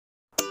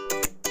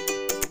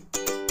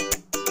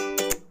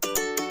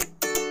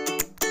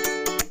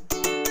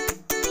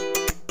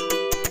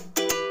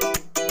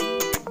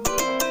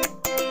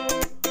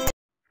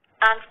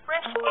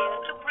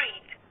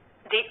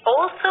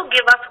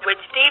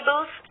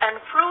and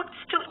fruits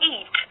to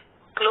eat,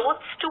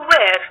 clothes to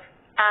wear,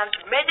 and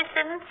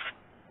medicines,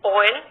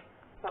 oil,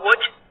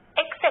 wood,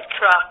 etc.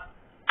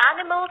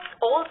 Animals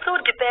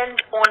also depend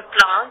on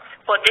plants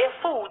for their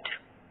food.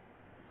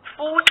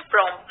 Food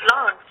from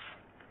plants.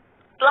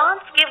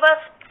 Plants give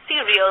us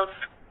cereals,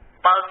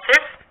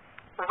 pulses,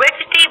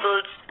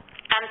 vegetables,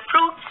 and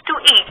fruits to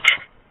eat.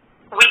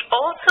 We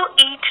also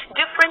eat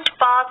different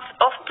parts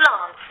of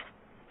plants.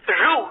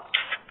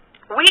 Roots.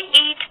 We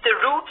eat the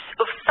roots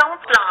of some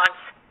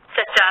plants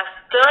such as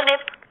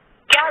turnip,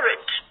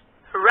 carrot,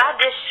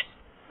 radish,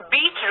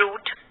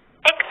 beetroot,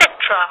 etc.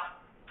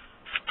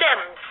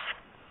 Stems.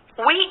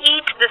 We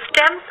eat the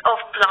stems of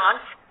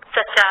plants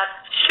such as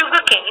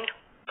sugarcane,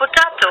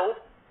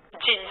 potato,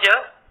 ginger,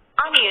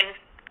 onion,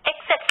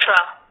 etc.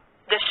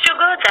 The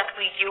sugar that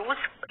we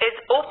use is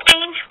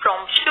obtained from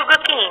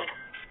sugarcane.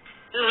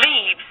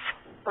 Leaves.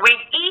 We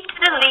eat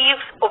the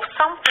leaves of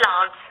some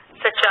plants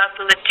such as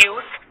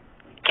lettuce,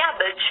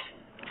 cabbage,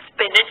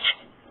 spinach,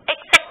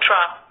 etc.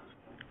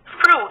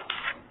 Fruits.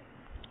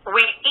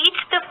 We eat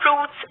the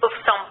fruits of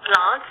some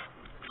plants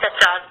such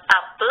as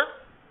apple,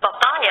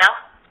 papaya,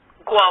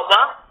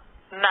 guava,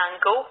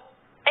 mango,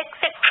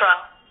 etc.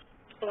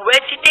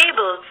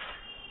 Vegetables.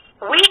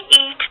 We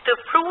eat the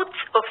fruits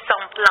of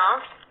some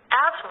plants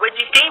as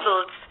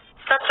vegetables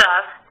such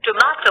as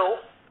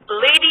tomato,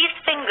 lady's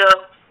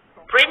finger,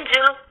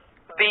 brinjal,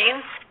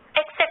 beans,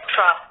 etc.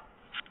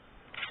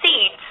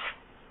 Seeds.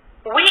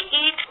 We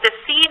eat the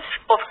seeds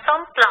of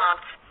some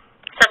plants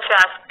such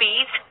as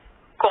peas,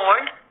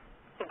 corn,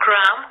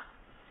 gram,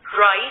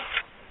 rice,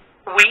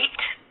 wheat,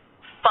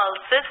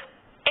 pulses,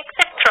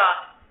 etc.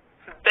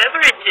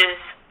 Beverages.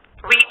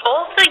 We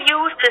also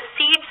use the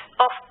seeds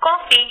of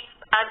coffee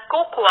and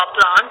cocoa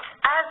plants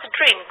as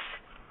drinks.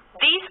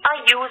 These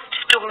are used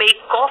to make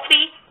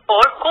coffee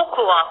or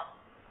cocoa.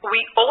 We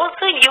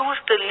also use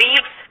the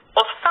leaves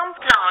of some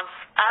plants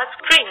as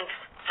drinks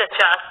such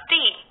as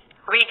tea.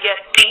 We get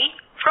tea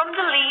from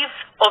the leaves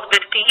of the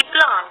tea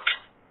plant.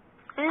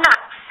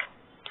 Nuts.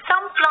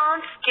 Some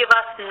plants give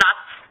us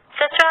nuts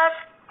such as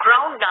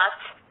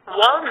groundnuts,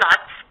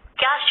 walnuts,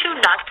 cashew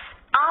nuts,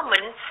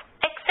 almonds,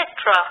 etc.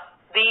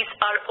 These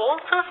are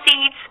also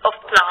seeds of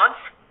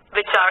plants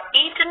which are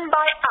eaten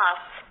by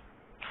us.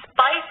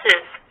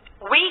 Spices.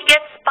 We get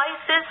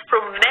spices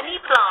from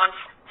many plants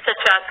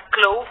such as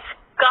cloves,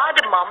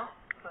 cardamom,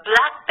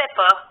 black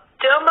pepper,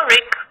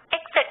 turmeric,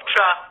 etc.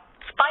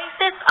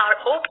 Spices are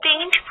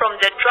obtained from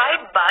the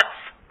dried buds,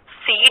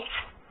 seeds,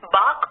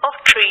 bark of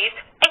trees,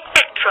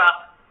 etc.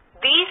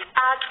 These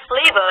add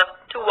flavor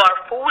to our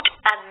food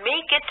and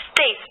make it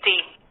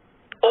tasty.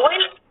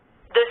 Oil.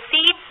 The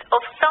seeds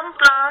of some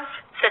plants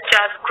such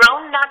as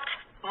groundnut,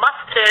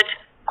 mustard,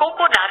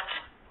 coconut,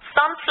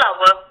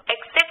 sunflower,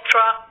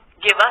 etc.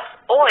 give us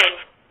oil.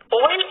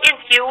 Oil is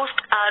used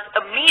as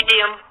a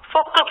medium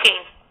for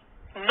cooking.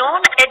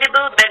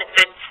 Non-edible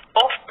benefits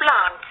of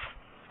plants.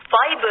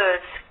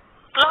 Fibers.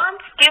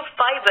 Plants give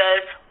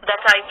fibers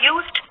that are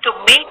used to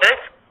make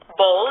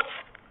balls,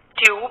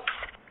 tubes,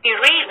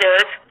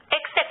 erasers,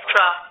 etc.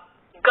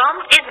 Gum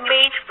is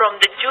made from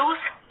the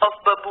juice of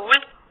babool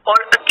or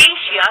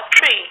acacia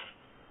tree.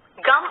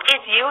 Gum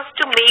is used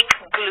to make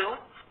glue,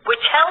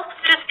 which helps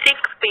to stick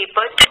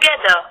paper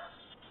together.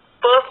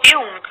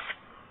 Perfumes.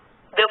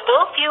 The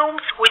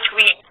perfumes which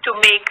we use to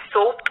make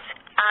soaps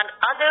and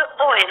other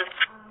oils.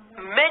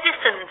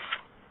 Medicines.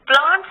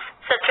 Plants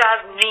such as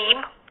neem,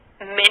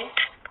 mint,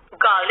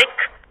 garlic,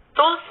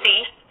 tulsi,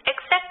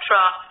 etc.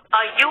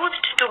 are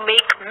used to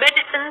make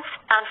medicines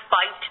and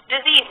fight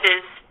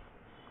diseases.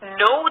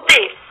 Know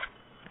this.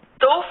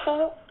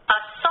 Tofu, a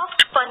soft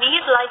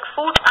paneer-like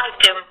food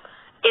item,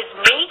 is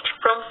made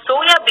from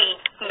soya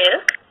bean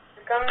milk.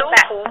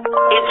 Tofu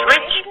is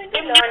rich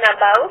in learn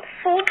about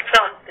food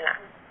from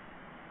plants.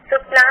 So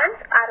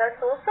plants are a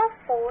source of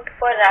food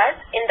for us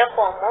in the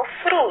form of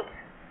fruits.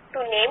 To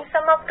name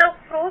some of the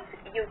fruits,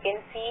 you can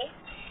see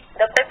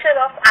the picture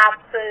of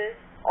apple,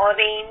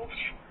 orange,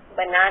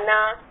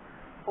 banana,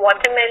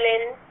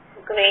 watermelon,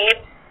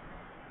 grapes,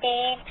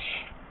 peach,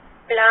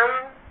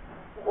 plum,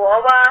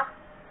 guava,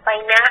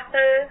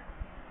 pineapple,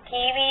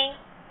 kiwi,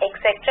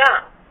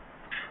 etc.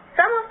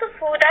 Some of the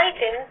food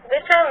items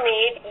which are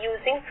made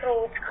using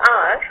fruits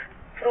are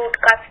fruit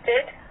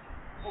custard,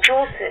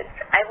 juices.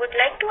 I would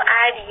like to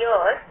add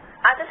here,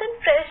 other than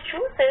fresh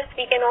juices,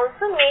 we can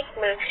also make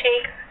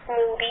milkshakes,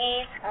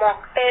 smoothies,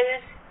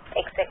 mocktails,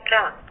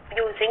 etc.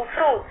 using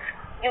fruits.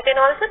 You can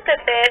also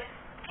prepare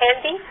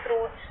healthy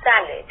fruit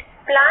salad.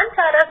 Plants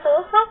are a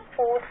source of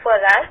food for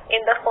us in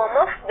the form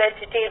of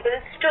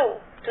vegetables too.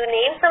 To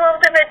name some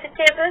of the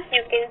vegetables,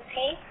 you can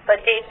see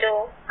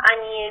potato,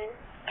 onion,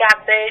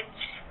 cabbage,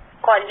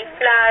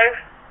 cauliflower,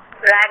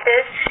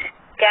 radish,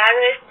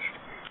 carrot,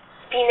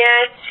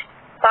 spinach,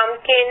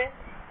 pumpkin,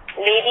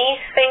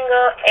 lady's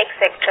finger,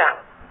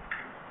 etc.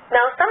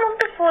 Now some of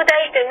the food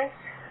items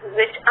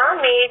which are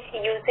made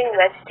using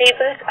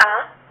vegetables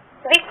are,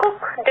 we cook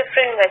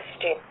different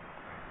vegetables.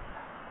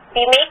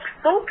 We make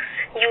soups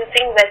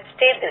using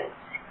vegetables.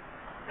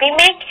 We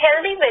make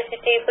healthy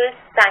vegetable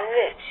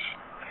sandwich.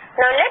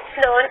 Now let's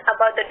learn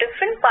about the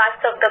different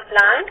parts of the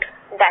plant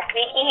that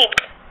we eat.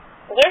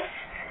 Yes,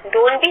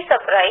 don't be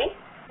surprised.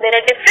 There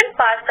are different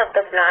parts of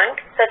the plant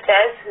such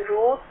as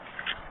roots,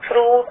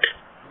 fruit,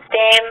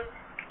 stem,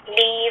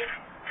 leaf,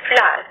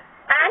 flower,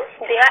 and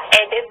they are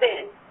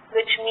edible,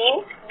 which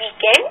means we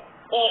can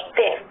eat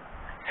them.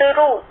 So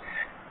roots.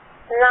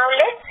 Now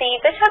let's see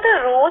which are the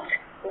roots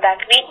that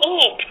we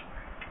eat.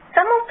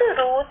 Some of the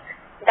roots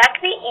that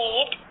we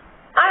eat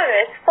are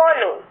as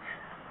follows: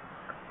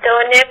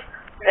 turnip,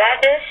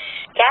 radish,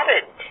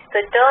 carrot. So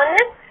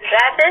turnip,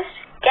 radish,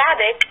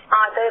 carrot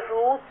are the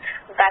roots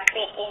that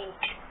we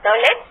eat. Now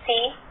let's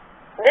see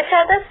which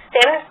are the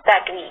stems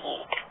that we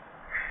eat.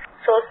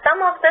 So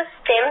some of the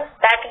stems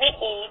that we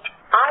eat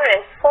are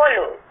as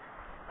follows: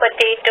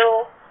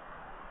 potato,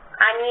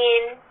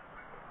 onion,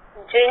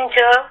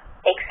 ginger,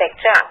 etc.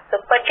 So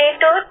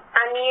potato,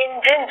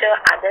 onion, ginger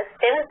are the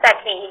stems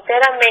that we eat.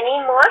 There are many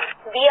more.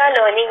 We are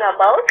learning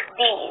about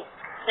these.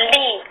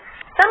 Leaves.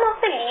 Some of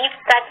the leaves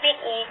that we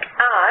eat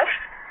are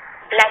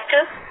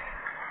lettuce,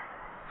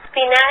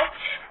 spinach,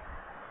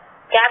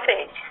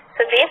 cabbage.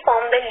 So they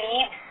form the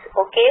leaves.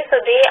 Okay, so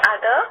they are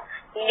the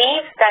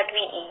leaves that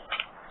we eat.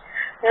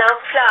 Now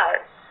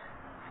flowers.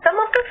 Some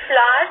of the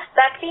flowers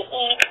that we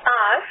eat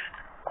are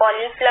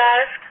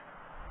cauliflower,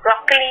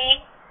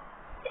 broccoli,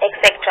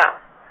 etc.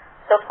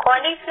 So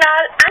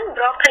cauliflower and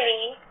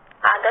broccoli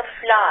are the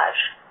flower,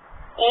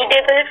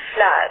 edible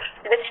flower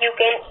which you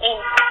can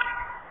eat.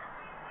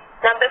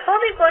 Now before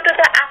we go to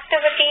the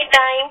activity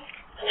time,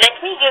 let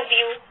me give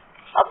you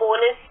a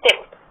bonus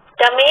tip.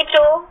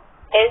 Tomato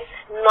is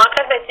not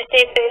a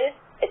vegetable,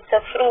 it's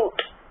a fruit.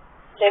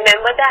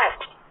 Remember that.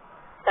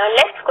 Now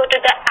let's go to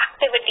the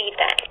activity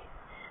time.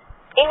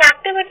 In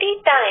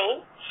activity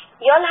time,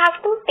 you'll have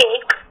to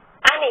take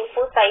an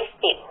A4 size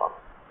paper.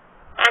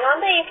 And on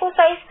the A4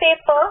 size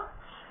paper,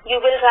 you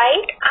will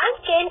write, I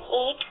can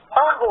eat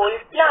a whole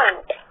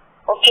plant.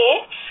 Okay?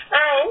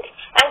 And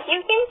as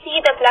you can see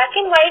the black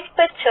and white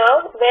picture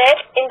where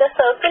in the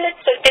circle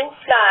it's written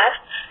flower,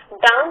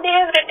 down they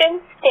have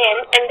written stem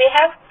and they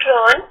have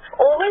drawn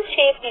oval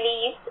shaped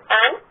leaves,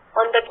 and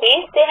on the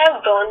base they have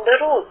drawn the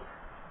roots.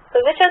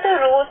 So which are the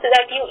roots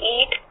that you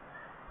eat?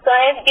 So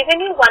I have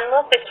given you one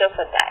more picture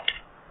for that.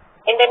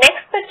 In the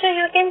next picture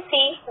you can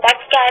see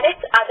that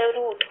carrots are the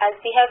root as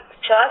we have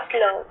just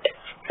learned.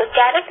 So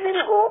carrot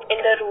will go in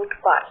the root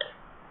part.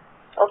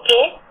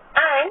 Okay?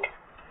 And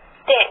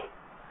stem.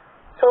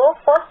 So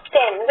for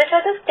stem, which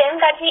are the stem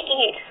that we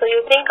eat? So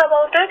you think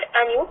about it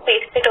and you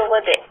paste it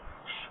over there.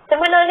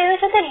 Similarly,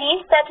 which are the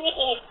leaves that we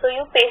eat? So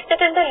you paste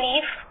it in the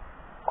leaf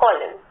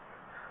column.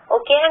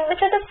 Okay, and which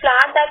are the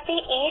flower that we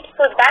eat?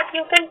 So that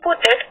you can put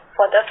it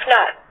for the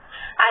flower.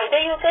 Either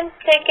you can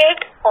stick it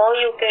or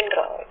you can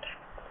draw it.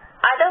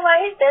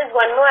 Otherwise, there's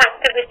one more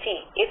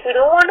activity. If you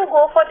don't want to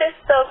go for this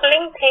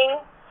circling thing,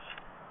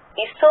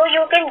 so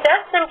you can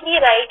just simply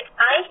write,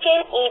 I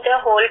can eat a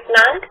whole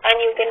plant, and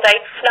you can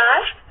write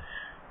flower,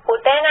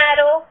 put an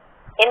arrow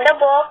in the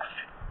box,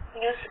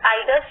 you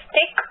either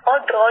stick or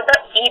draw the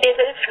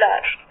edible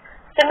flower.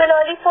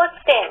 Similarly for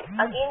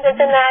stem, again there's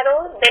an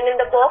arrow, then in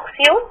the box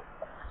you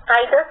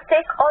either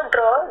stick or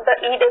draw the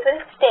edible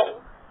stem.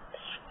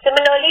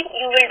 Similarly,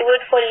 you will do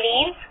it for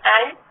leaves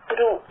and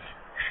roots.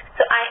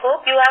 So I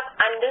hope you have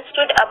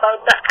understood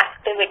about the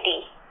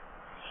activity.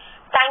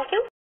 Thank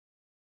you